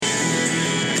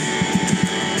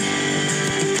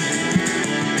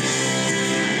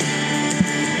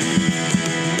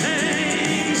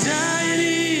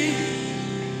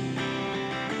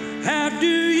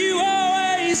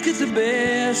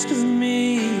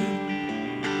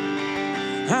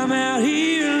I'm out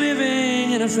here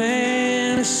living in a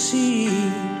fantasy.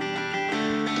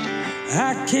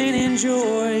 I can't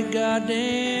enjoy a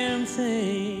goddamn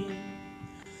thing.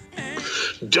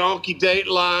 Donkey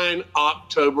Dateline,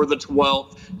 October the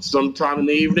 12th, sometime in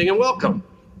the evening, and welcome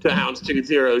to Houndstooth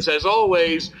Heroes. As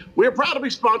always, we're proud to be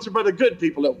sponsored by the good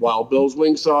people at Wild Bill's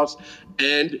Wing Sauce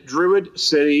and Druid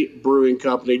City Brewing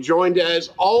Company, joined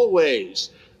as always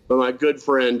by my good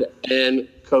friend and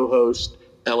co-host,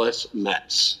 Ellis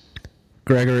Metz.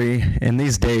 Gregory, in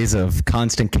these days of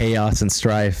constant chaos and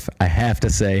strife, I have to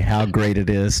say how great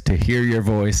it is to hear your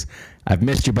voice. I've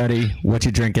missed you, buddy. What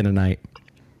you drinking tonight?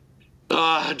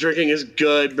 Drinking is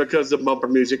good because the bumper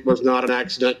music was not an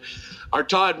accident. Our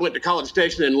Todd went to College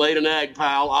Station and laid an egg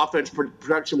pile. Offense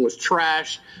production was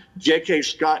trash. J.K.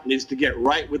 Scott needs to get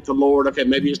right with the Lord. Okay,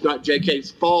 maybe it's not J.K.'s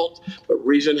fault, but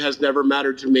reason has never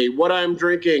mattered to me. What I'm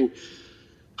drinking,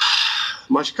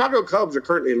 my Chicago Cubs are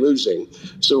currently losing,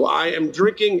 so I am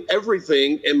drinking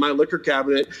everything in my liquor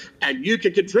cabinet, and you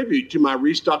can contribute to my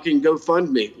restocking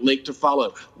GoFundMe. Link to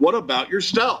follow. What about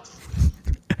yourself?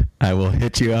 I will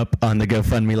hit you up on the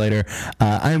GoFundMe later.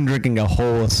 I am drinking a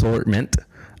whole assortment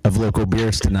of local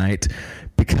beers tonight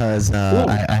because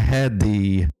I had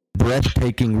the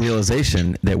breathtaking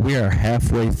realization that we are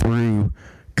halfway through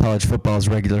college football's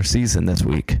regular season this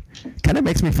week. Kind of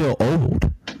makes me feel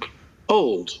old.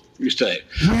 Old, you say?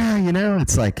 Yeah,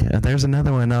 it's like there's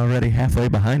another one already halfway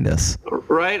behind us.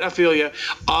 Right, I feel you.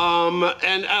 And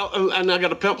I got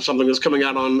to pimp something that's coming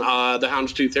out on the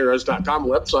houndstoothheroes.com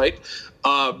website.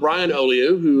 Brian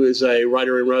Oliu, who is a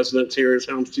writer in residence here at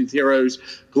Houndstooth Heroes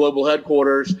Global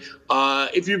Headquarters.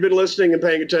 If you've been listening and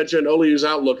paying attention, Oliu's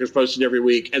Outlook is posted every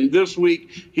week. And this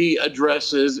week, he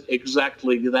addresses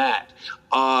exactly that.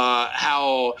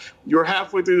 How you're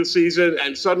halfway through the season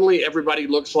and suddenly everybody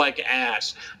looks like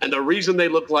ass. And the reason they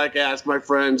look like ass, my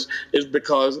friends, is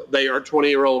because they are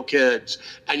 20-year-old kids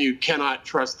and you cannot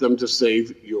trust them to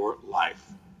save your life.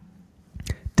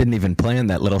 Didn't even plan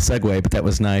that little segue, but that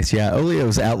was nice. Yeah,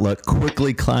 Oliu's Outlook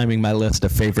quickly climbing my list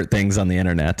of favorite things on the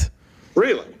internet.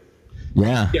 Really?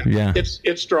 Yeah.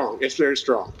 It's strong. It's very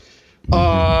strong.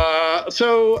 Let's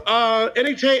go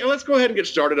ahead and get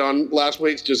started on last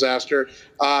week's disaster.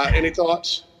 Any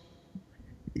thoughts?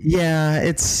 Yeah,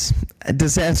 it's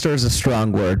disaster is a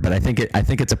strong word, but I think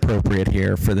it's appropriate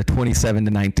here for the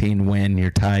 27-19 win your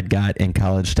Tide got in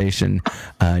College Station.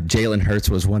 Jalen Hurts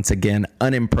was once again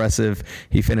unimpressive.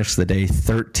 He finished the day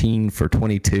 13 for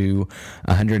 22,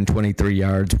 123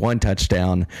 yards, one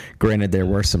touchdown. Granted, there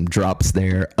were some drops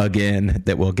there again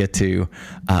that we'll get to.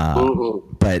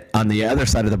 But on the other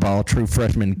side of the ball, true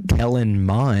freshman Kellen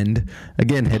Mond,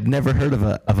 again, had never heard of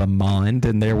a Mond,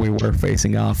 and there we were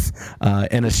facing off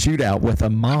in a shootout with a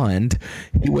Mond.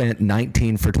 He went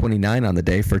 19 for 29 on the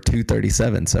day for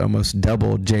 237, so almost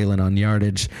doubled Jalen on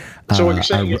yardage. So what you're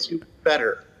saying is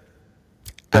better.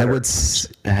 I would,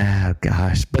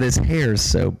 gosh, but his hair is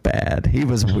so bad. He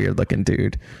was a weird-looking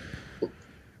dude.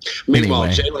 Meanwhile,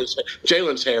 anyway.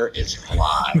 Jalen's hair is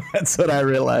fly. That's what I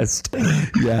realized.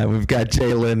 Yeah, we've got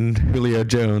Jalen, Julio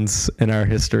Jones in our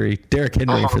history. Derrick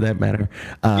Henry, for that matter.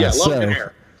 Love good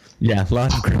hair. Yeah, a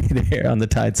lot of great hair on the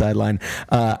Tide sideline.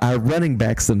 Our running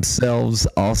backs themselves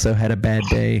also had a bad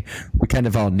day. We kind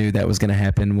of all knew that was going to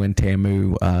happen when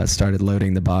Tamu started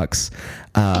loading the box.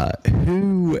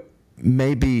 Who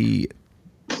maybe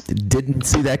didn't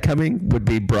see that coming would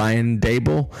be Brian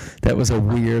Dable. That was a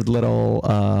weird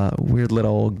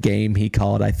little game he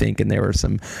called, I think, and there were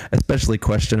some especially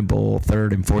questionable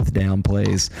third and fourth down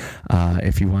plays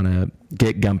if you want to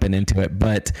get gumping into it.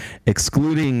 But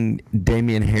excluding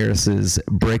Damian Harris's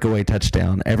breakaway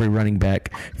touchdown, every running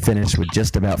back finished with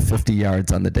just about 50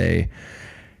 yards on the day.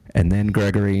 And then,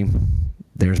 Gregory,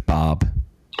 there's Bob.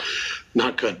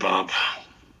 Not good, Bob.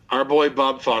 Our boy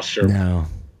Bob Foster. No.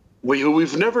 Who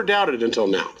we've never doubted until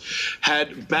now,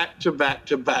 had back-to-back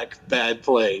bad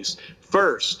plays.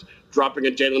 First, dropping a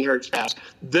Jalen Hurts pass,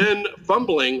 then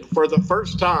fumbling for the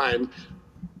first time.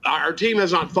 Our team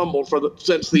has not fumbled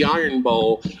since the Iron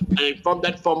Bowl, and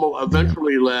that fumble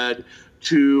eventually led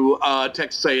to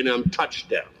Texas A&M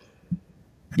touchdown.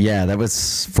 Yeah, that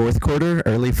was fourth quarter,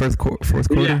 early fourth quarter?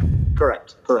 Yeah,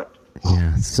 correct.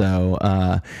 Yeah, so,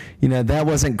 that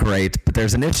wasn't great, but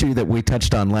there's an issue that we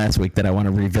touched on last week that I want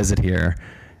to revisit here,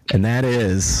 and that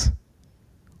is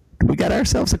we got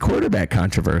ourselves a quarterback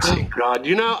controversy. Oh, God.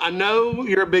 I know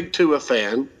you're a big Tua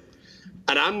fan,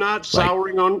 and I'm not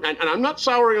souring on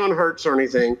Hurts or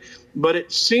anything, but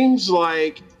it seems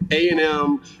like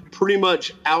A&M pretty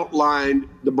much outlined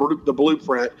the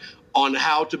blueprint on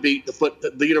how to beat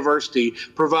the university,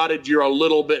 provided you're a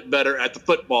little bit better at the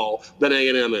football than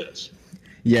A&M is.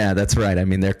 Yeah, that's right. I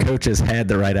mean, their coaches had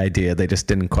the right idea. They just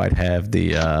didn't quite have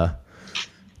the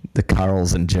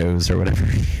Carls and Joes or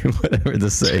whatever the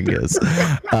saying is.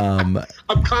 I'm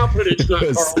confident it's not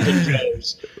Carls and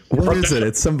Joes. What is it?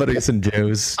 It's somebody's and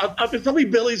Joes. It's probably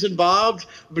Billy's involved,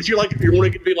 but you want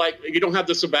to be like, you don't have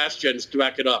the Sebastians to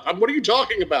back it up. What are you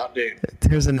talking about, dude?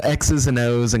 There's an X's and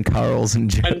O's and Carls and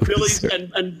Joes. And Billy's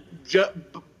and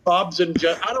Bob's and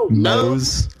Joe. I don't know.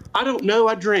 Moe's. I don't know.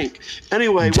 I drink.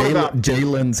 Anyway, what about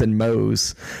Jalen's and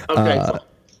Moe's? Okay.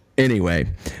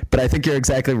 Anyway, but I think you're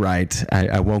exactly right.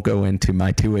 I won't go into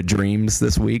my Tua dreams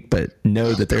this week, but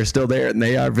know that they're still there and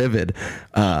they are vivid.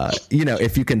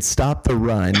 If you can stop the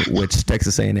run, which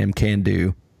Texas A&M can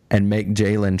do, and make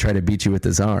Jalen try to beat you with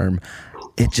his arm,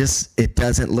 it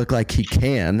doesn't look like he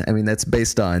can. I mean, that's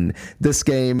based on this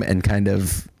game and kind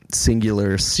of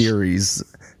singular series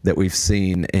that we've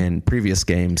seen in previous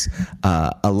games.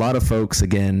 A lot of folks,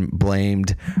 again,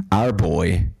 blamed our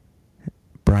boy,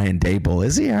 Brian Dable.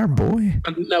 Is he our boy?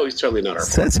 No, he's totally not our boy. It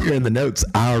says here in the notes,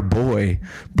 our boy,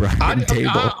 Brian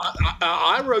Dable.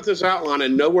 I wrote this outline,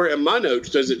 and nowhere in my notes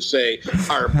does it say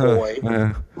our boy.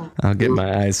 I'll get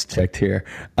my eyes checked here.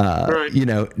 Right.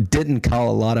 Didn't call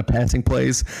a lot of passing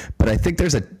plays, but I think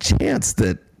there's a chance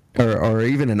that, or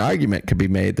even an argument could be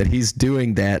made that he's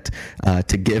doing that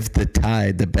to give the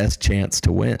Tide the best chance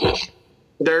to win.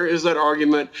 There is that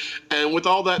argument. And with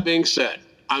all that being said,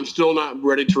 I'm still not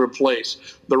ready to replace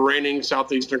the reigning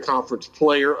Southeastern Conference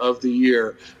Player of the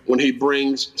Year when he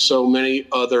brings so many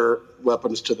other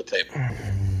weapons to the table.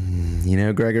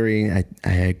 Gregory, I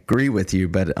agree with you,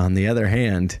 but on the other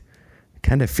hand, I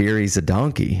kind of fear he's a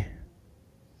donkey.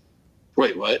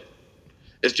 Wait, what?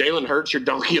 Is Jalen Hurts your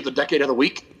donkey of the decade of the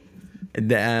week?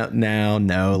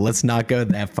 No. Let's not go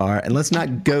that far. And let's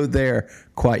not go there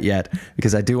quite yet,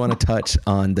 because I do want to touch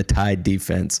on the Tide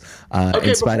defense. Before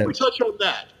we touch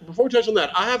on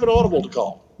that, I have an audible to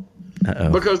call. Uh-oh.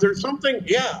 Because there's something,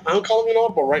 I'm calling an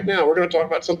audible right now. We're going to talk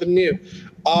about something new.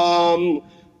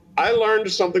 I learned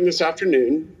something this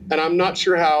afternoon, and I'm not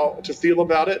sure how to feel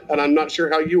about it, and I'm not sure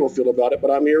how you will feel about it,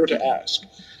 but I'm here to ask.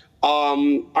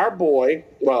 Our boy,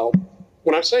 well,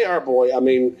 when I say our boy, I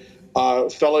mean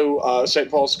fellow St.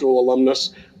 Paul School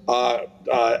alumnus,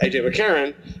 A.J.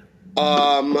 McCarron,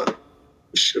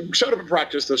 showed up at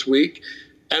practice this week,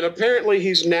 and apparently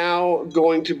he's now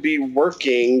going to be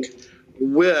working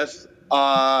with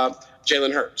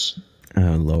Jalen Hurts.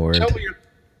 Oh, Lord. Tell me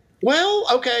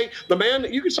okay. The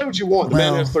man, you can say what you want. The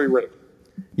man has 3 rings.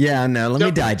 Yeah, no, let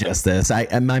me digest this.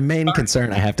 My main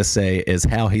concern, I have to say, is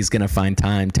how he's going to find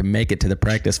time to make it to the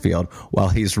practice field while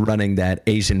he's running that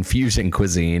Asian fusion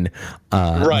cuisine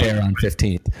there on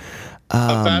 15th.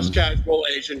 A fast casual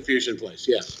Asian fusion place,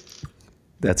 yes.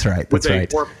 That's right. With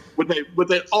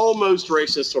an almost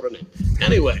racist sort of name.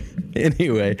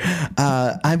 Anyway,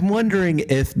 I'm wondering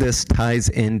if this ties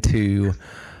into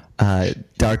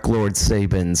Dark Lord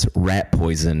Saban's rat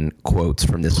poison quotes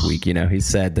from this week. He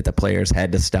said that the players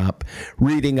had to stop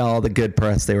reading all the good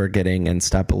press they were getting and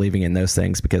stop believing in those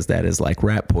things, because that is like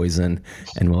rat poison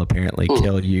and will apparently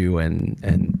kill you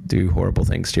and do horrible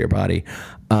things to your body.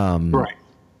 Right.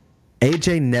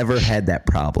 AJ never had that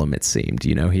problem, it seemed.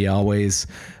 He always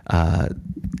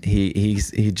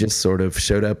he just sort of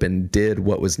showed up and did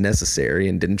what was necessary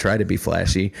and didn't try to be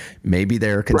flashy. Maybe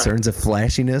there are concerns of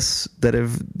flashiness that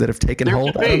have taken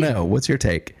hold. I don't know. What's your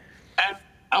take?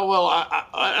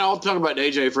 I'll talk about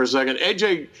AJ for a second.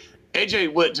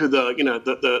 AJ went to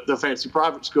the fancy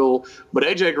private school, but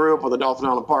AJ grew up on the Dolphin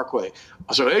Island Parkway.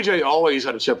 So AJ always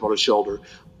had a chip on his shoulder.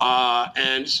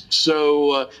 And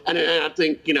I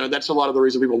think, that's a lot of the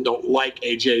reason people don't like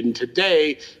AJ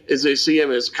today is they see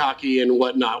him as cocky and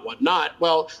whatnot.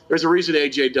 Well, there's a reason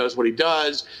AJ does what he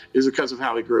does is because of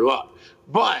how he grew up.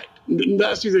 But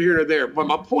that's neither here nor there. But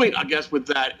my point, I guess, with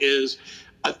that is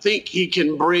I think he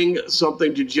can bring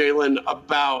something to Jalen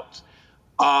about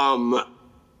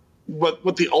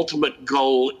what the ultimate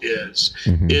goal is,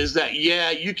 is that,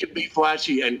 you can be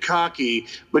flashy and cocky,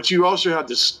 but you also have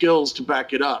the skills to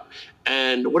back it up.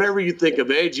 And whatever you think of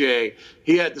AJ,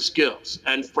 he had the skills,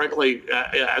 and frankly,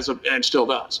 and still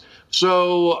does.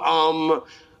 So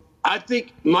I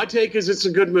think my take is it's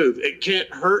a good move. It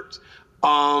can't hurt.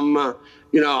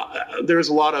 There's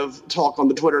a lot of talk on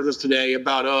the Twitter this today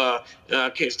about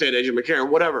can't stand AJ McCarron,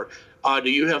 whatever.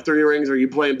 Do you have 3 rings? Are you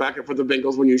playing backup for the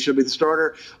Bengals when you should be the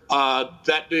starter?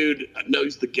 That dude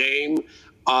knows the game,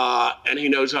 and he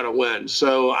knows how to win.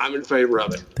 So I'm in favor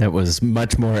of it. That was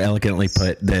much more elegantly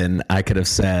put than I could have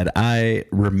said. I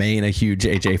remain a huge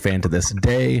AJ fan to this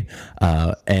day,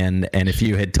 and if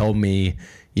you had told me,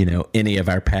 any of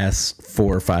our past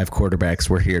 4 or 5 quarterbacks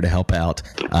were here to help out,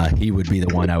 he would be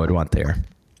the one I would want there.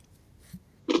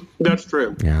 That's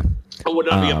true. Yeah. I would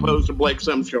not be opposed to Blake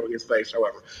Sims showing his face,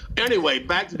 however. Anyway,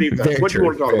 back to defense. Very What do true, you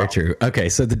want to talk very about? true. Okay,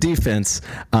 so the defense,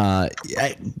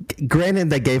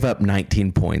 granted they gave up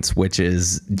 19 points, which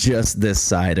is just this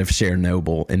side of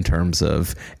Chernobyl in terms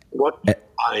of What?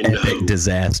 I know. epic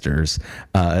disasters,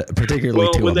 particularly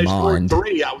Well, to when they Amond. scored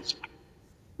 3, I was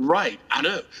right. I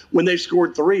know. When they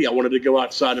scored 3, I wanted to go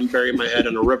outside and bury my head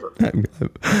in a river.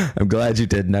 I'm glad you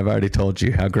did, and I've already told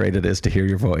you how great it is to hear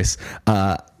your voice.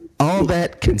 All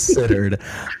that considered,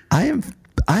 I'm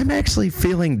actually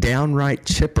feeling downright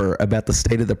chipper about the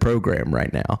state of the program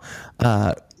right now.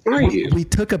 We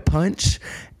took a punch,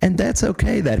 and that's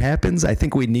okay. That happens. I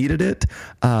think we needed it.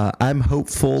 I'm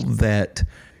hopeful that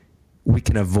we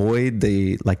can avoid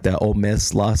the Ole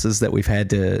Miss losses that we've had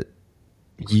to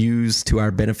use to our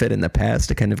benefit in the past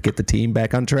to kind of get the team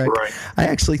back on track. Right. I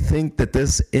actually think that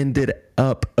this ended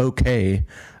up okay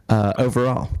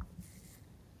overall.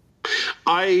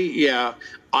 I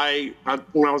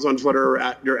when I was on Twitter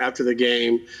after the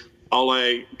game, all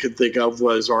I could think of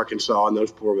was Arkansas and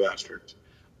those poor bastards.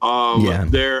 I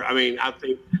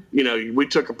think we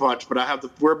took a punch, but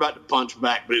we're about to punch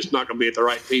back, but it's not going to be at the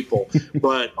right people.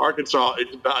 But Arkansas is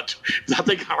I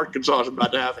think Arkansas is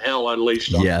about to have hell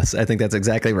unleashed on. Yes, I think that's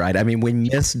exactly right. I mean, we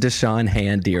missed Deshaun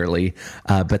Hand dearly,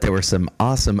 but there were some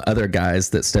awesome other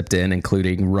guys that stepped in,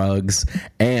 including Ruggs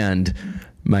and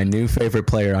my new favorite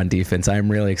player on defense. I'm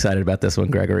really excited about this one,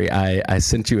 Gregory. I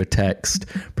sent you a text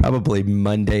probably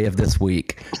Monday of this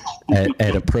week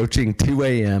at approaching 2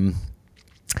 a.m.,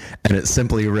 and it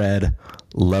simply read,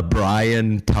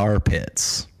 LeBrian Tar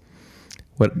Pits.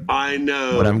 What I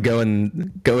know. What I'm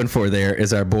going for there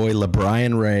is our boy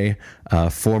LeBrian Ray,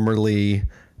 formerly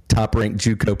top-ranked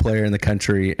JUCO player in the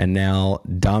country and now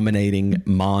dominating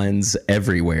Mons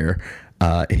everywhere.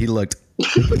 He looked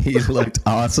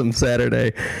awesome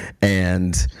Saturday,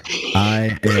 and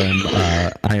I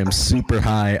am super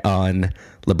high on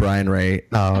LeBrian Ray.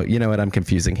 Oh, you know what? I'm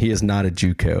confusing. He is not a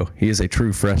JUCO. He is a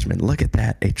true freshman. Look at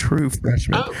that, a true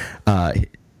freshman. My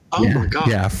God!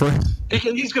 Yeah,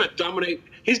 he's going to dominate.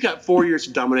 He's got 4 years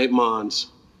to dominate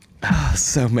Mons.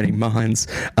 So many Mons.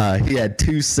 He had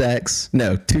 2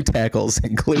 tackles,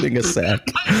 including a sack.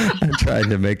 I'm trying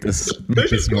to make this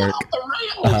work.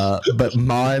 But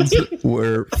Mons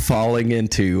were falling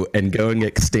into and going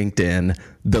extinct in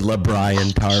the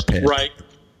LeBrian Tar Pit. Right.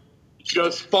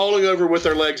 Just falling over with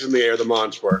their legs in the air, the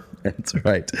Mons were. That's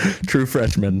right. True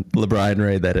freshman, LeBrian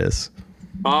Ray, that is.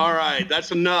 All right.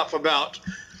 That's enough about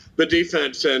the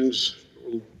defense and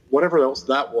whatever else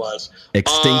that was.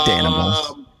 Extinct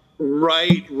animals.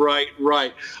 Right.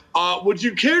 Would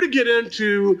you care to get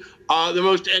into the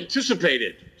most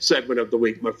anticipated segment of the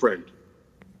week, my friend?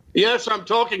 Yes, I'm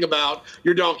talking about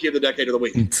your Donkey of the Decade of the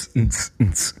Week.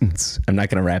 I'm not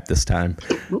going to rap this time.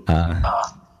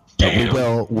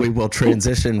 But we will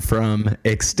transition from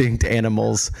extinct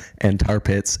animals and tar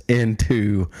pits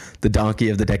into the Donkey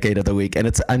of the Decade of the Week.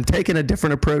 And I'm taking a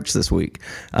different approach this week.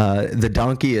 The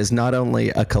donkey is not only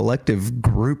a collective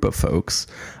group of folks,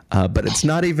 but it's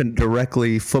not even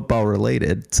directly football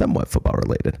related, somewhat football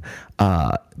related.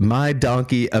 My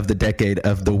Donkey of the Decade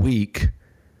of the Week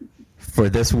for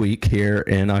this week here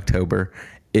in October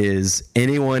is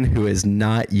anyone who has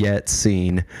not yet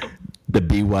seen the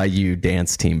BYU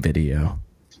dance team video.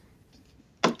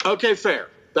 Okay, fair.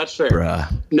 That's fair.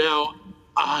 Bruh. Now,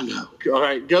 I know. All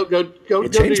right, go.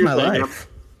 It changed my life.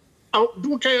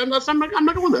 Okay. I'm not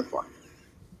going that far.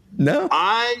 No.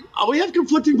 We have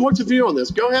conflicting points of view on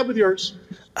this. Go ahead with yours.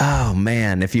 Oh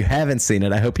man, if you haven't seen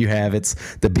it, I hope you have.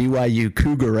 It's the BYU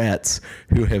Cougarettes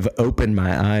who have opened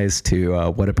my eyes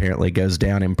to what apparently goes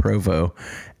down in Provo,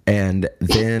 and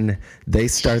then they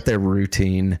start their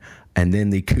routine. And then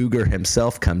the Cougar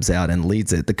himself comes out and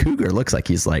leads it. The Cougar looks like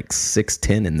he's like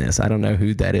 6'10" in this. I don't know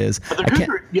who that is. The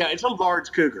Cougar, it's a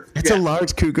large Cougar. It's a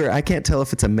large Cougar. I can't tell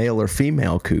if it's a male or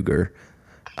female Cougar.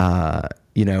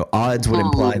 Odds would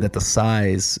imply that the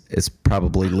size is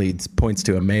probably points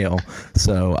to a male.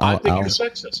 So I think you're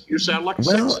sexist. You sound like a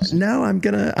sexist. No, I'm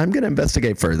gonna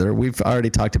investigate further. We've already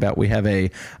talked about we have a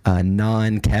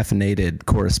non-caffeinated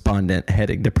correspondent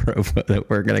heading to Provo that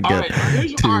we're gonna get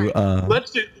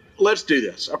to. Let's do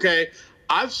this, okay?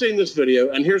 I've seen this video,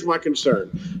 and here's my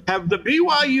concern. Have the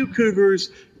BYU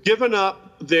Cougars given up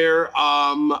their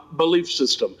belief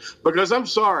system? Because I'm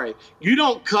sorry, you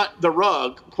don't cut the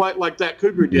rug quite like that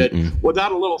Cougar did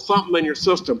without a little something in your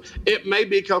system. It may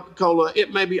be Coca-Cola.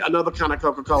 It may be another kind of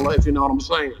Coca-Cola, if you know what I'm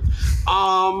saying.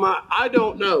 I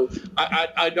don't know.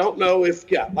 I don't know if,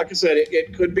 like I said,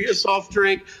 it could be a soft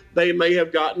drink. They may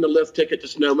have gotten a lift ticket to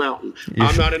Snow Mountain.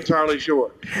 I'm not entirely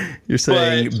sure. You're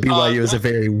saying BYU is a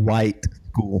very white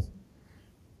school.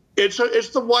 It's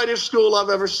the whitest school I've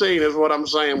ever seen, is what I'm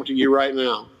saying to you right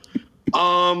now.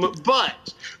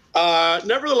 But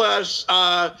nevertheless,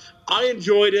 I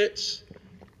enjoyed it.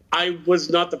 I was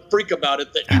not the freak about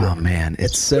it that you Oh, man,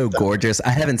 it's so gorgeous. I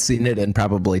haven't seen it in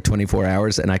probably 24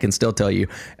 hours, and I can still tell you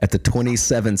at the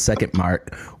 27-second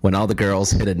mark when all the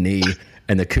girls hit a knee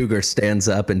and the cougar stands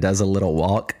up and does a little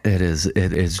walk, it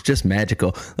is just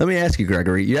magical. Let me ask you,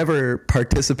 Gregory, you ever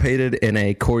participated in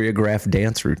a choreographed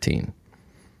dance routine?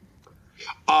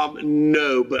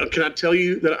 No, but can I tell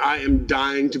you that I am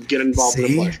dying to get involved in a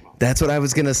flash mob? That's what I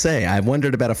was going to say. I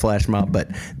wondered about a flash mob, but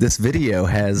this video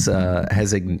has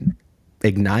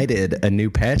ignited a new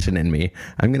passion in me.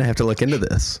 I'm going to have to look into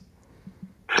this.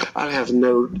 I have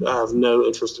no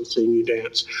interest in seeing you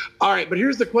dance. All right, but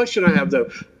here's the question I have, though.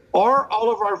 Are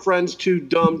all of our friends too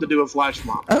dumb to do a flash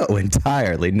mob? Oh,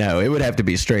 entirely. No, it would have to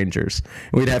be strangers.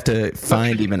 We'd have to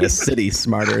find even a city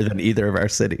smarter than either of our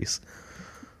cities.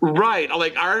 Right,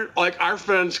 like our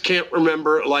friends can't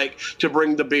remember to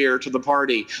bring the beer to the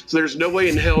party, so there's no way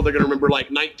in hell they're gonna remember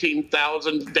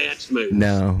 19,000 dance moves.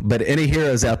 No, but any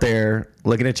heroes out there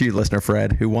looking at you, listener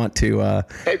Fred, who want to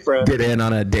hey, Fred, get in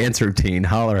on a dance routine,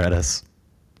 holler at us.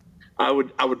 I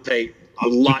would pay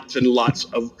lots and lots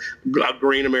of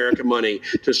green American money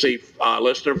to see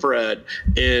listener Fred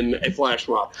in a flash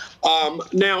mob.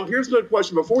 Now, here's another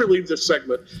question before we leave this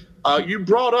segment. You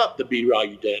brought up the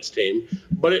BYU dance team,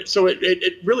 but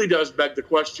it really does beg the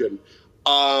question: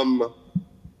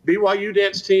 BYU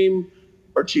dance team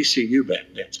or TCU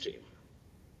dance team?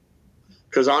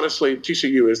 Because honestly,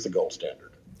 TCU is the gold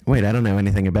standard. Wait, I don't know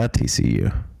anything about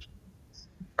TCU.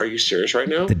 Are you serious right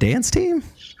now? The dance team?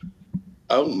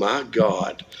 Oh my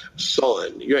God,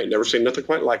 son! You ain't never seen nothing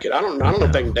quite like it. I don't know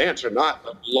if they can dance or not.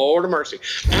 But Lord of mercy.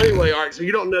 Anyway, all right. So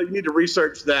you don't know. You need to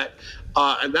research that,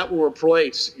 and that will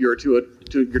replace your two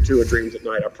of dreams at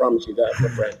night. I promise you that, my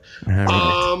friend.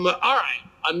 All right.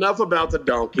 Enough about the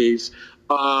donkeys.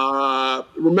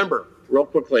 Remember, real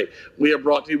quickly, we are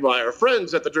brought to you by our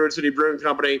friends at the Druid City Brewing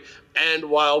Company and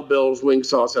Wild Bill's Wing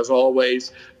Sauce, as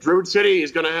always. Druid City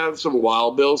is going to have some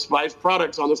Wild Bill's spice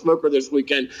products on the smoker this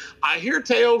weekend. I hear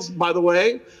tales, by the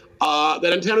way, that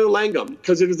Antonio Langham,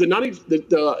 because it is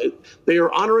they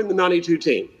are honoring the 92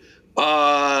 team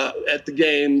at the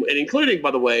game, and including,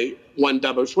 by the way, one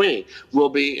Dabo Sweeney will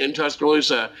be in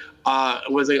Tuscaloosa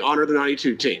when they honor the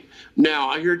 92 team. Now,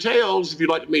 I hear tales, if you'd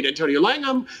like to meet Antonio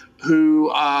Langham,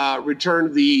 who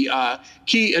returned the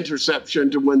key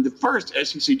interception to win the first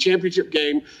SEC championship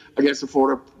game against the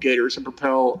Florida Gators and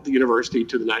propel the university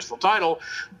to the national title.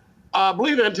 I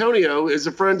believe Antonio is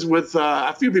friends with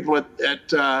a few people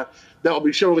that will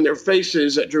be showing their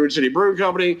faces at Druid City Brewing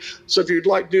Company. So if you'd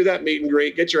like to do that meet and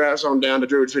greet, get your ass on down to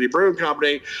Druid City Brewing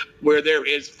Company, where there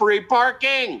is free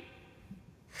parking.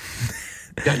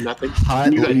 Got nothing.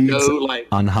 Hot leads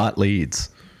on hot leads.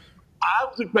 I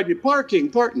was expecting parking.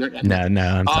 No,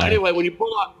 I'm sorry. Anyway, when you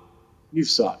pull up, you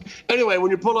suck. Anyway, when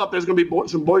you pull up, there's going to be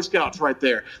some Boy Scouts right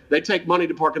there. They take money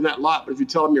to park in that lot, but if you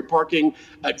tell them you're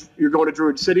you're going to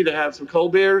Druid City to have some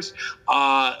cold beers,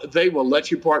 they will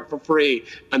let you park for free.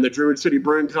 And the Druid City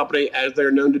Brewing Company, as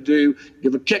they're known to do,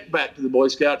 give a kickback to the Boy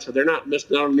Scouts, so they're not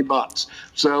missing out on any bucks.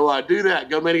 So do that.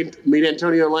 Go meet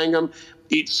Antonio Langham.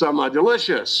 Eat some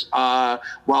delicious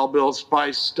Wild Bill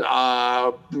spiced ribs.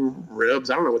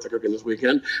 I don't know what they're cooking this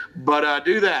weekend, but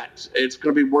do that. It's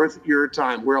going to be worth your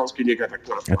time. Where else can you get that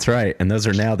from? That's right. And those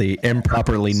are now the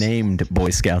improperly named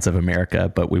Boy Scouts of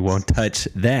America, but we won't touch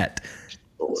that.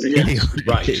 Yes, anyway,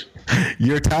 right.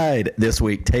 Your Tide this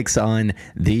week takes on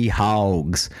the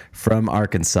Hogs from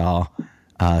Arkansas.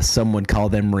 Some would call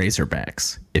them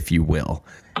Razorbacks, if you will.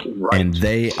 Right. And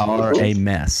they are a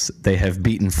mess. They have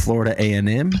beaten Florida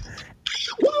A&M.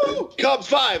 Woo! Cubs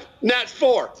 5, Nats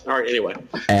 4. All right, anyway.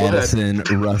 Addison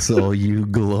Russell, you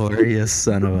glorious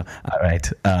son of a... All right.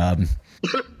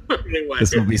 Anyway.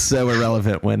 This will be so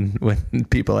irrelevant when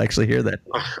people actually hear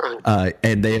that.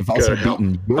 And they have also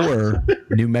beaten your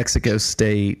New Mexico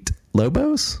State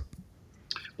Lobos?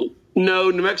 No,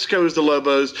 New Mexico is the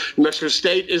Lobos. New Mexico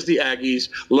State is the Aggies.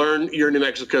 Learn your New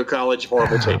Mexico College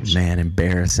horrible teams. Man,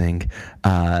 embarrassing.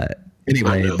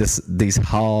 Anyway, these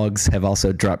Hogs have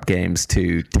also dropped games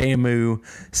to TAMU,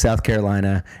 South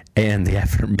Carolina, and the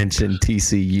aforementioned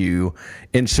TCU.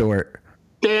 In short,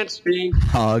 dancing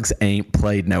Hogs ain't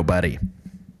played nobody.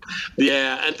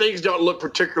 Yeah, and things don't look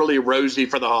particularly rosy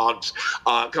for the Hogs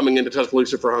coming into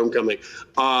Tuscaloosa for homecoming.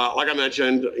 Like I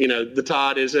mentioned, the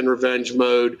Tide is in revenge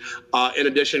mode. In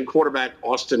addition, quarterback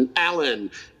Austin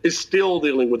Allen is still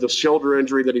dealing with a shoulder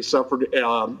injury that he suffered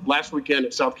last weekend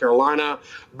at South Carolina.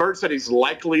 Bert said he's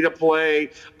likely to play.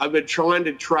 I've been trying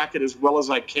to track it as well as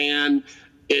I can.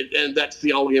 And that's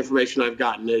the only information I've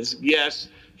gotten is, yes,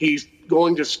 he's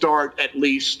going to start at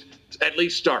least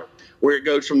start. Where it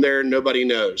goes from there, nobody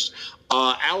knows.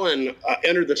 Allen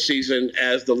entered the season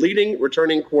as the leading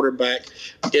returning quarterback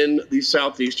in the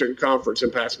Southeastern Conference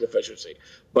in passing efficiency,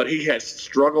 but he has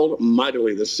struggled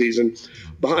mightily this season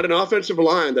behind an offensive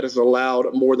line that has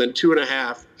allowed more than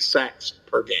 2.5 sacks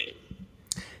per game.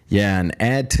 Yeah, and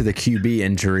add to the QB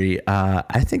injury,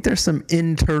 I think there's some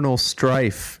internal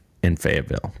strife in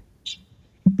Fayetteville.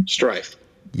 Strife.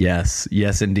 Yes,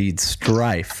 indeed,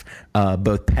 strife.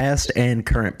 Both past and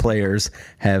current players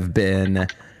have been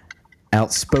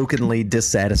outspokenly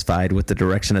dissatisfied with the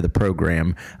direction of the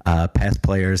program. Past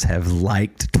players have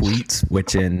liked tweets,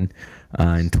 which in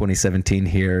 2017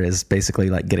 here is basically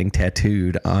like getting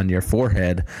tattooed on your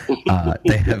forehead.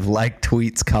 They have liked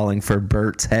tweets calling for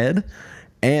Bert's head.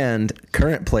 And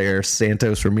current player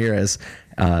Santos Ramirez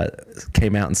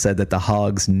came out and said that the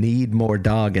Hogs need more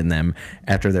dog in them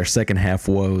after their second half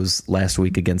woes last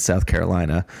week against South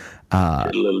Carolina. A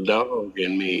little dog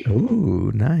in me.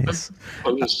 Ooh, nice.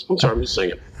 I'm sorry, I'm just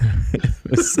singing.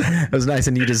 It was nice,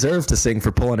 and you deserve to sing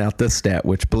for pulling out this stat,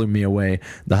 which blew me away.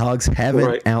 The Hogs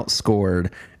haven't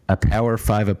outscored a Power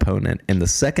 5 opponent in the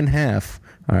second half,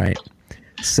 all right,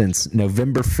 since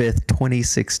November 5th,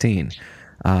 2016.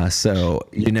 So,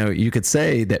 you could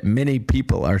say that many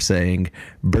people are saying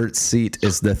Bert's seat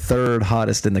is the third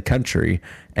hottest in the country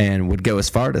and would go as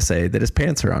far to say that his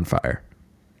pants are on fire.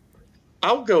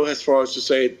 I'll go as far as to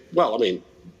say, well, I mean,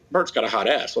 Bert's got a hot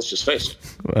ass. Let's just face it.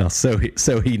 Well, so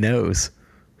he knows.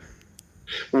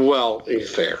 Well,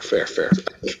 fair.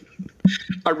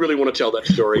 I really want to tell that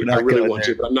story. I really want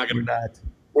to, but I'm not going to.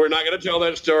 We're not going to tell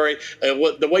that story. And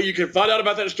the way you can find out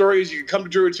about that story is you can come to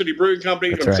Druid City Brewing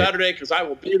Company on Saturday, because I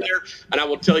will be there, and I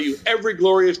will tell you every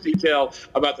glorious detail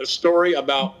about the story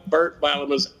about Bert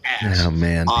Bielema's ass. Oh,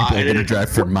 man. People are going to drive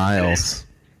for miles.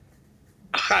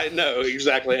 I know,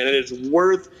 exactly. And it is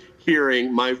worth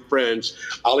hearing, my friends.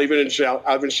 I'll even share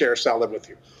a salad with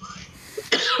you.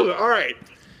 All right.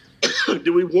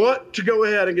 Do we want to go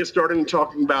ahead and get started and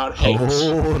talking about hates?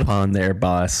 Hold on there,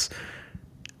 boss.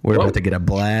 We're about to get a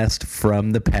blast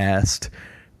from the past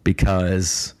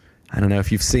because I don't know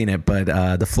if you've seen it, but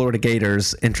the Florida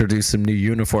Gators introduced some new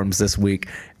uniforms this week.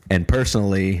 And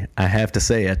personally, I have to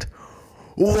say it.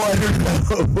 What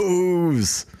are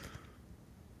those?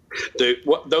 Dude,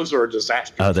 those are a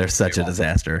disaster. Oh, they're such a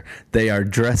disaster. They are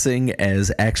dressing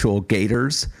as actual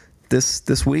Gators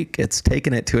this week. It's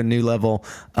taken it to a new level.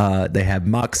 They have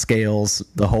mock scales,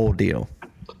 the whole deal.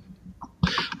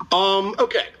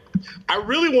 Okay. I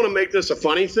really want to make this a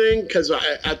funny thing because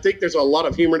I think there's a lot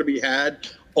of humor to be had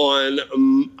on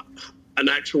an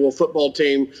actual football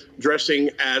team dressing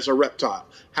as a reptile.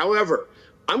 However,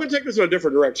 I'm going to take this in a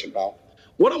different direction, pal.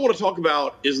 What I want to talk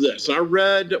about is this. And I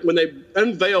read when they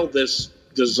unveiled this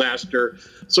disaster,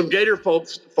 some Gator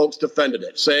folks defended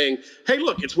it, saying, hey,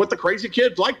 look, it's what the crazy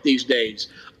kids like these days.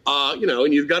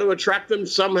 And you've got to attract them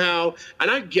somehow.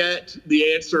 And I get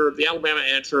the answer, the Alabama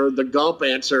answer, the Gump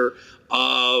answer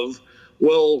of,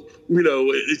 well,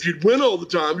 if you'd win all the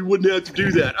time, you wouldn't have to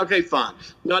do that. Okay, fine.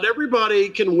 Not everybody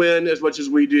can win as much as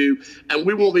we do, and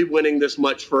we won't be winning this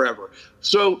much forever.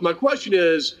 So my question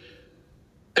is,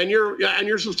 and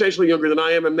you're substantially younger than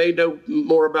I am and may know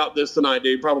more about this than I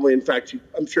do. Probably, in fact,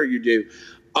 I'm sure you do.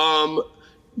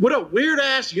 Would a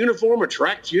weird-ass uniform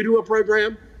attract you to a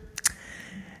program?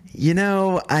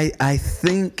 I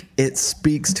think it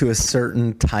speaks to a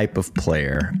certain type of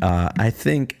player. I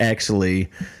think actually,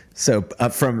 so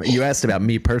you asked about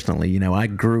me personally, I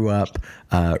grew up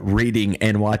reading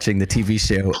and watching the TV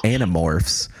show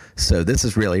Animorphs. So this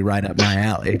is really right up my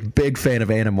alley. Big fan of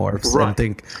Animorphs. Right.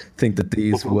 And think that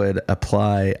these would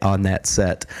apply on that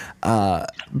set.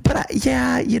 But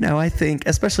I think,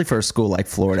 especially for a school like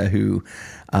Florida, who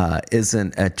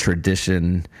isn't a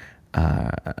traditional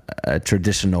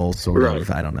sort of,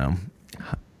 I don't know.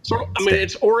 So,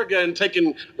 it's Oregon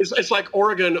it's like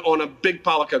Oregon on a big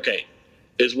pile of cocaine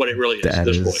is what it really is at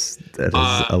this point. That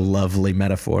is a lovely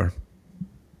metaphor.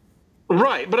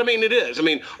 Right, but it is.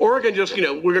 Oregon just,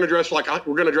 we're going to dress you like a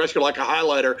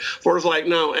highlighter. Florida's like,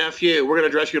 no, F you. We're going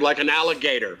to dress you like an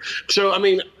alligator. So, I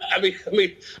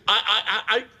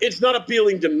it's not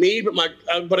appealing to me,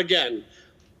 but again,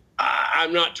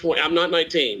 I'm not 20. I'm not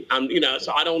 19.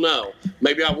 So I don't know.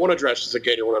 Maybe I want to dress as a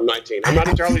gator when I'm 19. I'm not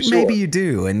entirely sure. Maybe you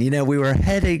do. And, we were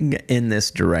heading in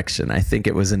this direction. I think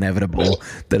it was inevitable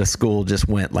that a school just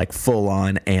went like full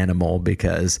on animal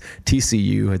because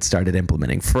TCU had started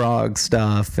implementing frog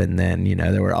stuff. And then,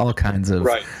 there were all kinds of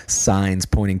signs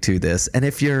pointing to this. And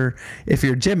if you're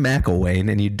Jim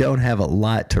McElwain and you don't have a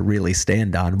lot to really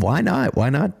stand on, why not? Why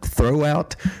not throw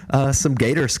out some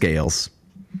gator scales?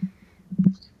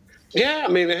 Yeah,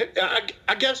 I mean,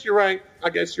 I guess you're right.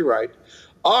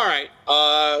 All right,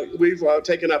 we've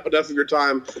taken up enough of your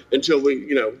time until we,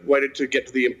 waited to get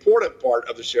to the important part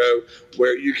of the show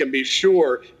where you can be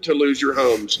sure to lose your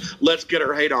homes. Let's get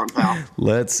our hate on, pal.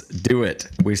 Let's do it.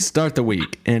 We start the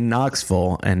week in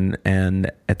Knoxville,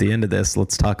 and at the end of this,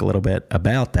 let's talk a little bit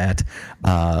about that,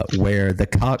 where the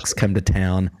Cocks come to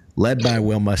town, led by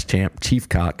Will Muschamp, Chief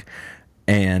Cock,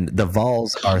 and the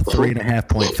Vols are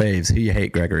 3.5-point faves. Who you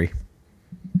hate, Gregory?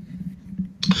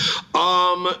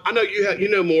 I know you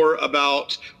know more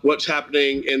about what's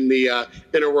happening in the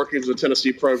inner workings of the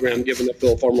Tennessee program, given that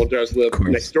Phil Farmwell does live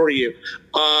next door to you,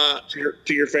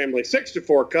 to your family.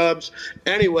 6-4 Cubs.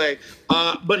 Anyway,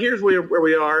 but here's where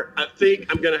we are. I think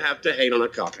I'm going to have to hate on a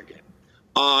Cock again,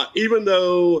 even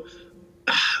though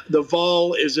the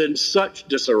Vol is in such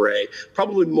disarray,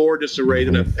 probably more disarray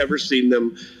than I've ever seen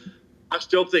them. I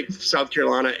still think South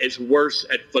Carolina is worse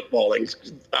at footballing.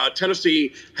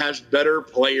 Tennessee has better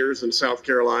players than South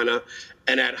Carolina.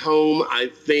 And at home, I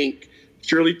think,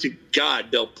 surely to God,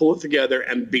 they'll pull it together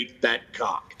and beat that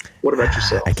Cock. What about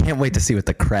yourself? I can't wait to see what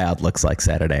the crowd looks like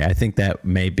Saturday. I think that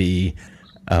may be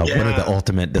one of the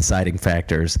ultimate deciding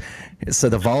factors. So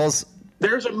the Vols...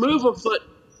 There's a move of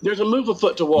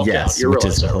foot to walk out. Yes, which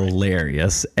is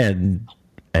hilarious and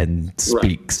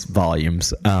speaks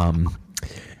volumes.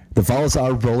 The Vols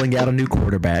are rolling out a new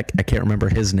quarterback. I can't remember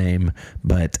his name,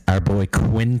 but our boy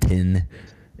Quentin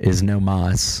is no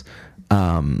mas.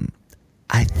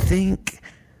 I think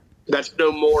that's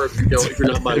no more if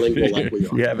you're not bilingual like we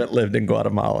are. You haven't lived in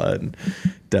Guatemala and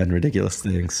done ridiculous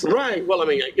things. Right. Well, I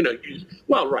mean,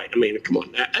 right. I mean, come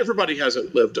on. Everybody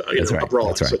hasn't lived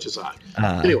abroad such as I.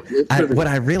 Anyway, what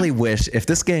I really wish, if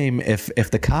this game, if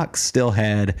the Cocks still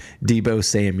had Debo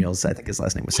Samuels, I think his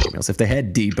last name was Samuels. If they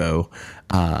had Debo,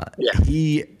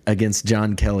 he against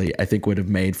John Kelly, I think would have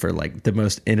made for like the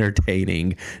most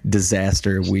entertaining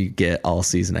disaster we get all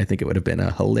season. I think it would have been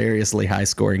a hilariously high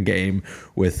scoring game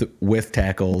with whiff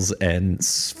tackles and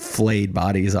flayed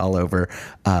bodies all over.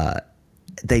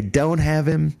 They don't have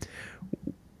him,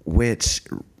 which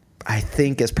I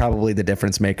think is probably the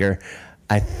difference maker.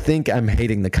 I think I'm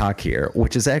hating the Cock here,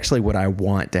 which is actually what I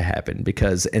want to happen,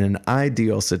 because in an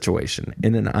ideal situation,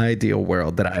 in an ideal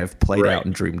world that I've played out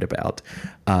and dreamed about,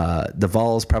 the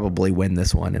Vols probably win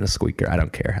this one in a squeaker. I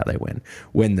don't care how they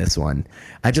win this one.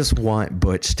 I just want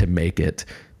Butch to make it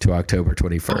to October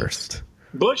 21st.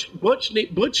 Butch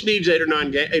needs 8 or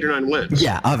 9 wins.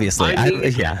 Yeah, obviously.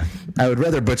 I would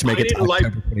rather Butch make it to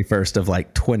October 21st of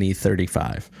like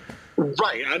 2035.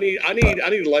 Right. I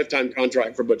need a lifetime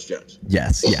contract for Butch Jones.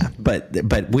 Yes, yeah. But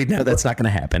we know that's not going to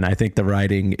happen. I think the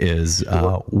writing is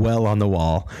well on the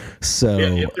wall. So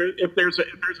if there's an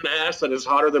ass that is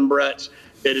hotter than Brett's,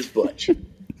 it is Butch.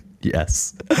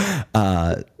 Yes.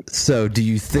 So do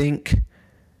you think?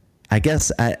 I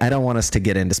guess I don't want us to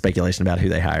get into speculation about who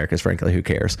they hire, because frankly, who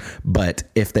cares? But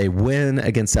if they win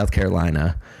against South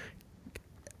Carolina,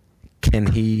 can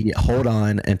he hold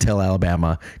on until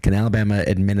Alabama? Can Alabama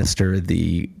administer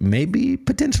the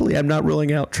potentially, I'm not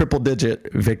ruling out,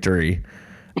 triple-digit victory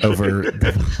over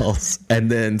the Vols,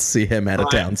 and then see him out of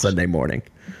town Sunday morning?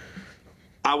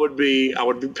 I would be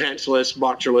pantsless,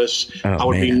 boxerless. I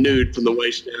would be nude from the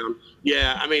waist down.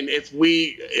 Yeah, I mean, if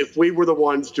we were the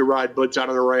ones to ride Butch out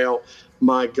on the rail,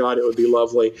 my God, it would be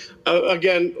lovely.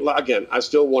 Again, I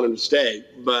still want him to stay,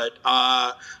 but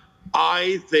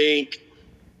I think,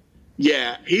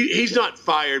 he's not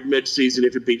fired mid-season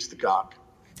if he beats the Cock.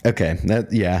 Okay,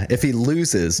 if he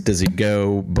loses, does he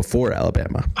go before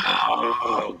Alabama?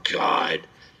 Oh God,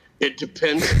 it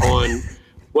depends on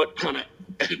what kind of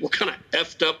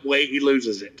effed up way he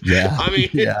loses it. Yeah. I mean,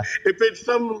 if it's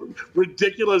some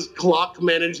ridiculous clock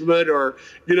management or,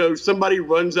 somebody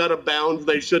runs out of bounds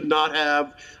they should not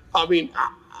have. I mean,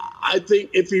 I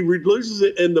think if he loses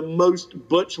it in the most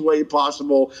Butch way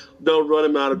possible, they'll run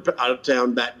him out of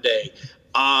town that day.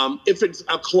 If it's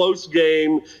a close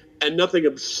game and nothing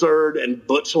absurd and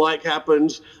Butch-like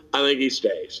happens, I think he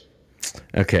stays.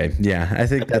 Okay. Yeah, I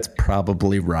think that's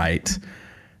probably right.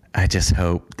 I just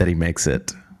hope that he makes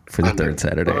it for the third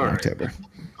Saturday in October.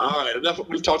 All right.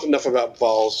 We've talked enough about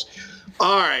balls.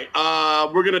 All right.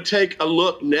 We're going to take a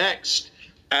look next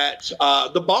at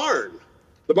the Barn.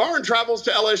 The Barn travels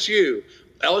to LSU.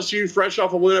 LSU fresh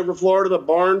off a win over Florida. The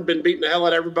Barn been beating the hell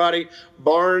out of everybody.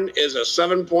 Barn is a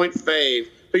 7-point fave.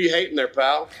 Who you hating there,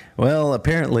 pal? Well,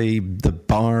 apparently the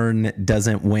Barn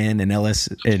doesn't win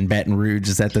in Baton Rouge.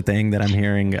 Is that the thing that I'm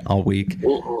hearing all week?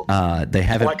 They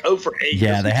haven't like 0 for 8.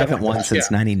 Yeah, they haven't won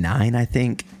since '99, I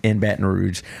think, in Baton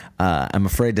Rouge. I'm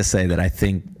afraid to say that I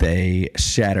think they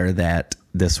shatter that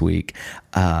this week.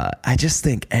 I just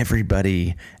think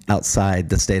everybody outside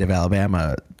the state of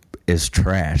Alabama is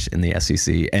trash in the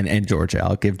SEC and Georgia.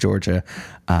 I'll give Georgia,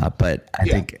 but I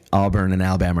think Auburn and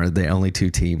Alabama are the only two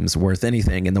teams worth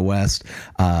anything in the West.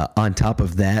 On top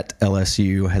of that,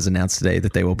 LSU has announced today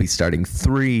that they will be starting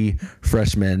 3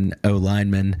 freshman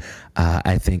O-linemen.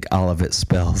 I think all of it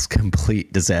spells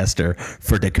complete disaster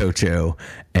for DeCocho,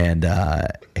 and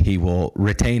he will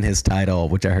retain his title,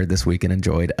 which I heard this week and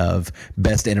enjoyed, of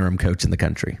best interim coach in the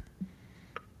country.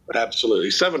 Absolutely.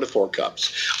 7-4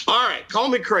 Cups. All right. Call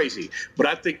me crazy, but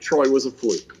I think Troy was a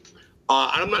fluke.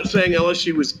 I'm not saying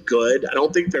LSU was good. I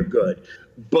don't think they're good,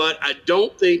 but I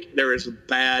don't think they're as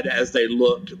bad as they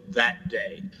looked that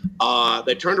day.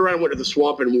 They turned around and went to the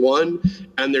Swamp and won,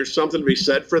 and there's something to be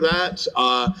said for that.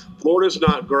 Florida's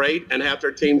not great, and half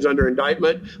their team's under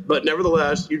indictment, but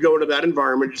nevertheless, you go into that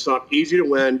environment, it's not easy to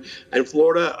win, and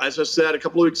Florida, as I said a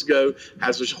couple of weeks ago,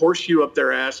 has this horseshoe up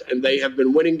their ass, and they have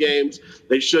been winning games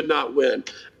they should not win.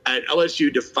 And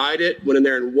LSU defied it, went in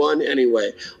there and won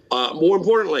anyway. More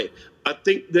importantly, I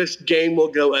think this game will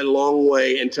go a long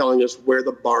way in telling us where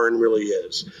the Barn really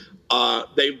is.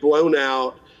 They've blown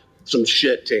out some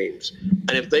shit teams.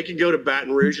 And if they can go to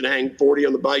Baton Rouge and hang 40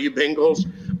 on the Bayou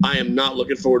Bengals, I am not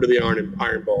looking forward to the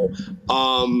Iron Bowl.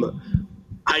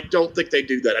 I don't think they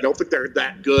do that. I don't think they're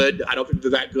that good. I don't think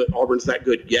they're that good. Auburn's that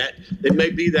good yet. They may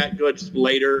be that good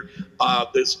later.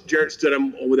 This Jarrett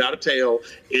Stidham, without a tail,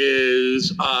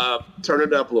 is turning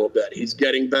it up a little bit. He's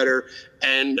getting better.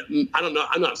 And I don't know.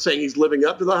 I'm not saying he's living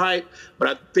up to the hype, but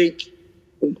I think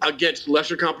against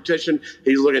lesser competition,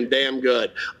 he's looking damn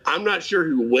good. I'm not sure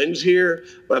who wins here,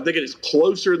 but I'm thinking it's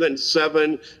closer than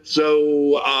 7.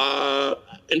 So,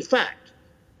 in fact,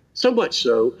 so much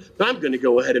so that I'm going to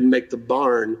go ahead and make the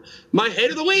Barn my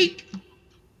head of the week.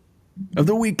 Of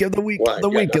the week.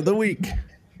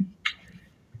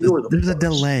 There's a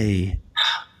delay.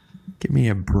 Give me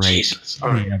a break. Jesus. All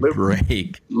right,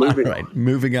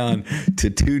 Moving on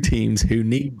to 2 teams who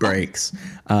need breaks.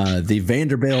 The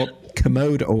Vanderbilt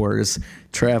Commodores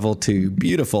travel to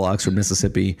beautiful Oxford,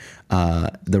 Mississippi.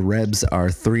 The Rebs are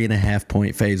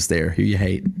 3.5-point faves there. Who you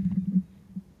hate?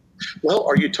 Well,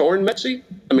 are you torn, Mitzi?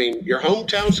 I mean, your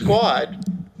hometown squad,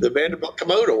 the Vanderbilt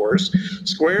Commodores,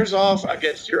 squares off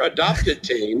against your adopted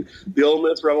team, the Ole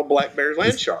Miss Rebel Black Bears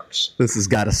Land Sharks. This has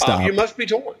got to stop. You must be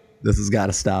torn. This has got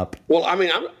to stop. Well, I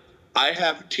mean, I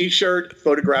have T-shirt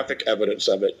photographic evidence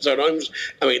of it. So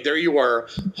there you are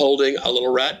holding a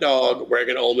little rat dog wearing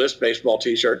an Ole Miss baseball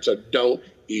T-shirt. So don't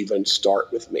even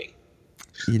start with me.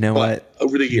 You know what?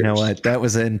 Over the years, you know what? That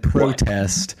was in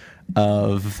protest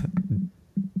of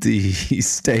the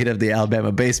state of the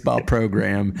Alabama baseball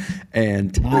program,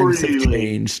 and times have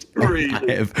changed.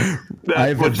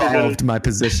 I've evolved my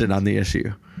position on the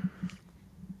issue.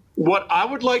 What I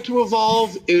would like to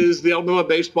evolve is the Alabama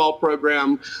baseball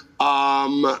program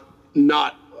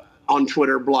not on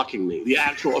Twitter blocking me. The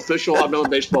actual official Alabama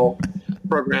baseball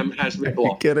program has me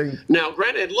blocked. Kidding. Now,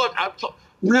 granted, look, I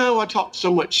talk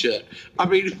so much shit. I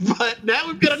mean, but now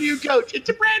we've got a new coach. It's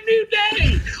a brand new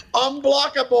day.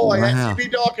 Unblock a boy. Wow.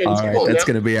 SCB Dawkins. All right, that's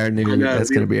going to be our new. That's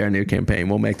going to be our new campaign.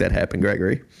 We'll make that happen,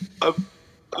 Gregory.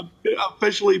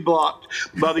 Officially blocked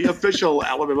by the official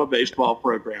Alabama baseball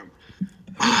program.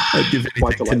 I'd give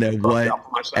anything to know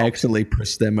what actually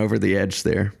pushed them over the edge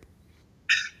there.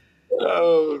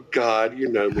 Oh, God, you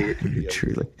know me.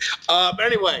 Truly.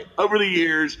 Anyway, over the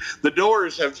years, the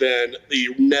Doors have been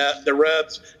the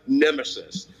Rebs'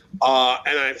 nemesis.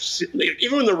 And I've seen,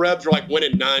 even when the Rebs were like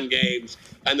winning 9 games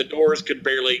and the Doors could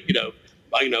barely,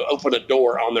 open a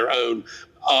door on their own,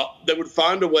 they would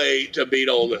find a way to beat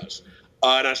Ole Miss.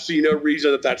 And I see no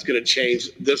reason that that's going to change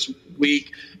this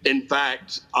week. In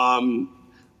fact,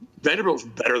 Vanderbilt's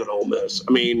better than Ole Miss.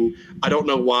 I mean, I don't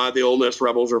know why the Ole Miss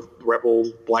Rebels or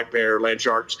Rebel Black Bear Land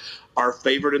Sharks are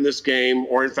favored in this game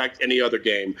or, in fact, any other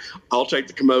game. I'll take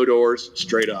the Commodores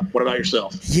straight up. What about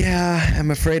yourself? Yeah, I'm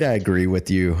afraid I agree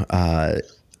with you.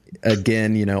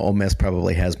 Again, Ole Miss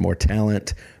probably has more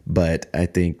talent, but I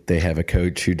think they have a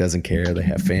coach who doesn't care. They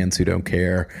have fans who don't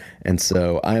care. And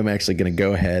so I'm actually going to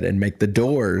go ahead and make the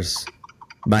Doors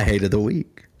my hate of the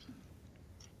week.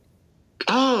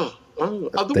 Of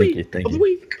the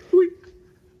week.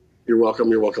 You're welcome.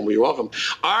 You're welcome. You're welcome.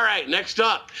 All right. Next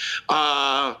up,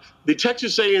 the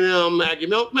Texas A&M Aggie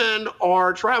Milkmen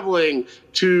are traveling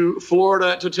to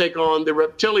Florida to take on the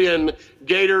Reptilian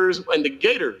Gators, and the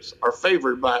Gators are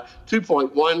favored by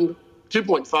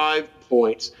 2.5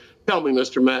 points. Tell me,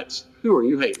 Mr. Metz, who are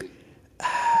you hating?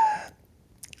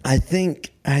 I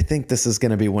think this is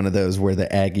going to be one of those where the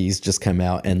Aggies just come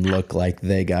out and look like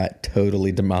they got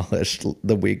totally demolished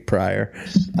the week prior.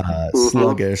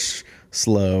 Sluggish,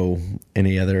 slow,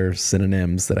 any other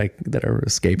synonyms that are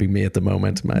escaping me at the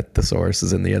moment. My thesaurus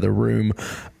is in the other room.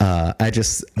 I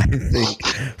think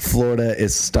Florida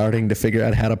is starting to figure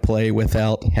out how to play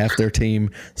without half their team,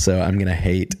 so I'm going to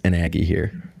hate an Aggie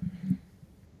here.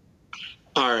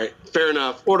 All right, fair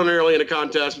enough. Ordinarily in a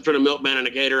contest between a Milkman and a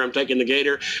Gator, I'm taking the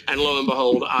Gator, and lo and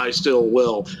behold, I still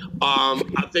will.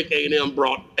 I think A&M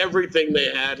brought everything they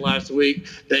had last week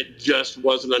that just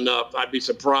wasn't enough. I'd be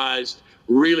surprised,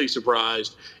 really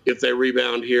surprised, if they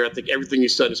rebound here. I think everything you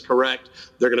said is correct.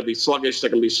 They're going to be sluggish, they're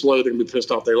going to be slow, they're going to be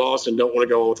pissed off they lost and don't want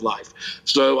to go on with life.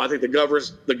 So I think the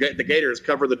Gators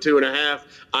cover the 2.5.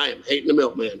 I am hating the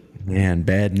Milkman. Man,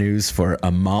 bad news for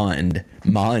a Mond.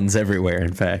 Monds everywhere,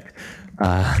 in fact.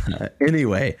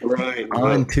 Anyway,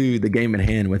 on to the game at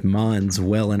hand with Mons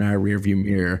well in our rearview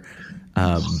mirror.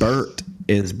 Bert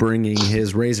is bringing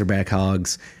his Razorback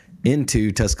Hogs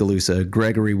into Tuscaloosa.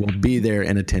 Gregory will be there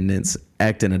in attendance,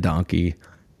 acting a donkey.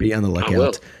 Be on the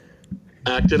lookout.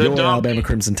 Your Alabama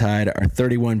Crimson Tide are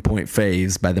 31-point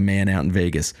faves by the man out in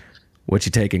Vegas. What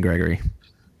you taking, Gregory?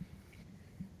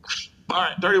 All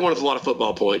right, 31 is a lot of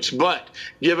football points, but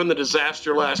given the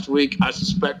disaster last week, I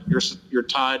suspect your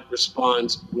Tide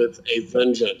responds with a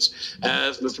vengeance.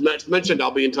 As Mr. Metz mentioned,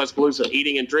 I'll be in Tuscaloosa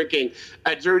eating and drinking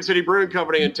at Druid City Brewing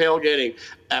Company and tailgating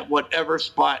at whatever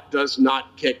spot does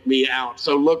not kick me out.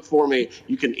 So look for me.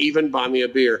 You can even buy me a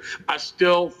beer. I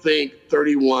still think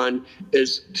 31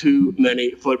 is too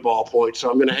many football points,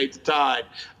 so I'm going to hate the Tide.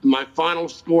 My final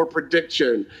score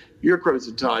prediction, your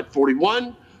Crimson Tide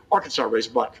 41, Arkansas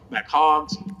Razorback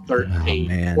Hogs 13. Oh,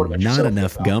 man, not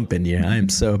enough gumping you. I am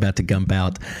so about to gump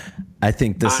out. I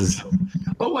think this is.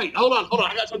 Oh, wait, hold on.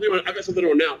 I got something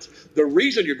to announce. The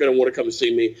reason you're going to want to come and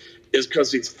see me is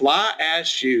because these fly-ass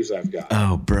shoes I've got.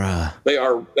 Oh, bruh. They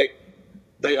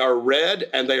are red,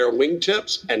 and they are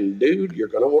wingtips, and, dude, you're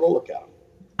going to want to look at them.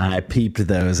 I peeped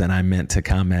those, and I meant to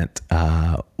comment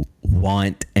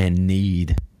want and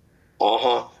need.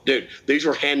 Uh-huh. Dude, these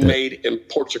were handmade in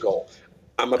Portugal.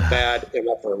 I'm a bad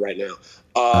MFer right now.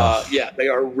 Yeah, they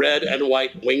are red and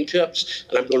white wingtips,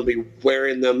 and I'm going to be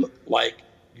wearing them like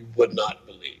you would not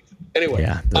believe. Anyway,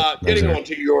 getting on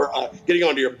to your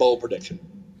bowl prediction.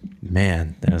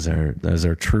 Man, those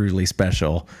are truly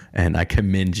special, and I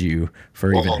commend you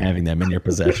for even having them in your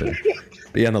possession.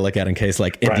 Be on the lookout in case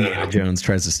Indiana Jones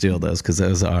tries to steal those, because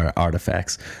those are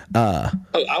artifacts. I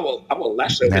will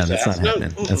lash those. No, that's not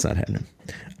happening. That's not happening.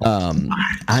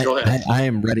 I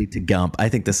am ready to gump. I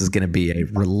think this is going to be a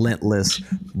relentless,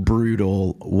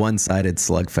 brutal, one-sided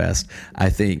slugfest. I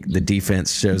think the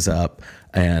defense shows up,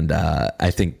 and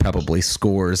I think probably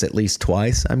scores at least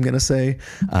twice. I'm going to say.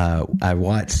 I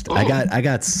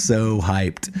got so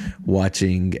hyped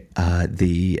watching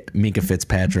the Minka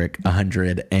Fitzpatrick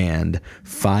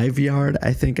 105-yard,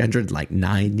 I think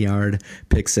 109-yard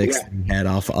pick six had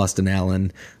off Austin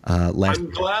Allen. I'm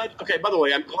glad. Okay, by the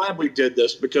way, I'm glad we did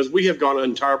this because we have gone an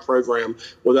entire program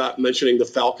without mentioning the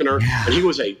Falconer, and he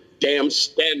was a damn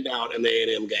standout in the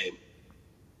A&M game.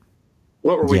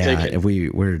 What were we thinking?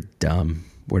 We're dumb.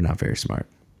 We're not very smart.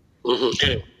 Mm-hmm.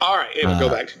 Anyway, all right.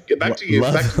 Anyway, get back to you.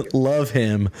 Love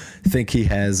him. Think he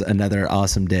has another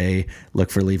awesome day. Look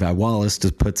for Levi Wallace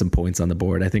to put some points on the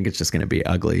board. I think it's just going to be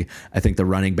ugly. I think the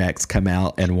running backs come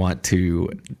out and want to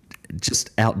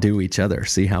just outdo each other.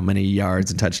 See how many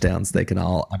yards and touchdowns they can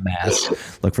all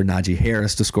amass. Look for Najee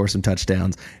Harris to score some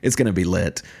touchdowns. It's going to be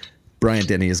lit. Bryant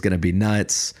Denny is going to be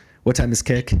nuts. What time is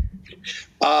kick?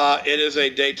 It is a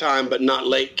daytime but not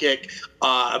late kick.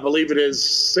 I believe it is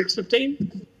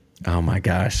 6:15. Oh my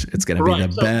gosh, it's going to be the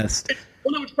best.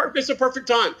 It's perfect. It's a perfect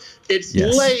time. It's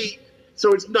late,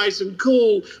 so it's nice and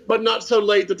cool, but not so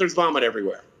late that there's vomit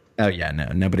everywhere. Oh yeah, no,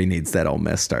 nobody needs that Ole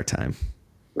Miss start time.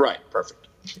 Right, perfect.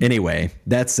 Anyway,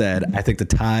 that said, I think the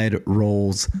Tide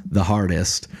rolls the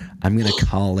hardest. I'm going to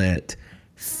call it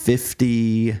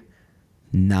 59-10.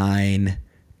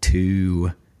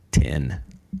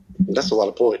 That's a lot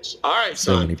of points. All right,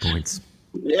 so many points.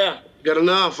 Yeah, Good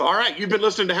enough. All right, you've been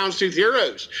listening to Houndstooth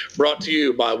Heroes, brought to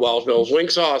you by Wild Bill's Wing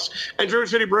Sauce and Drew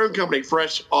City Brewing Company,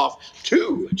 fresh off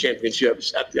 2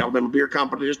 championships at the Alabama Beer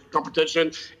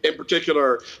Competition. In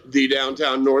particular, the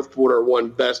Downtown North Porter won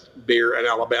Best Beer in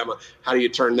Alabama. How do you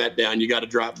turn that down? You got to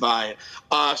drop by.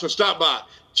 So stop by.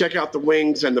 Check out the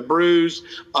wings and the brews.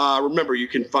 Remember, you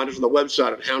can find us on the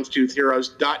website at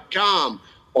houndstoothheroes.com.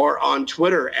 or on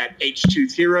Twitter at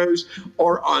H2Heroes,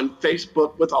 or on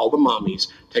Facebook with all the mommies.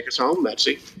 Take us home,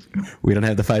 Betsy. We don't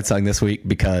have the fight song this week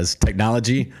because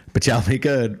technology, but y'all be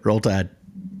good. Roll Tide.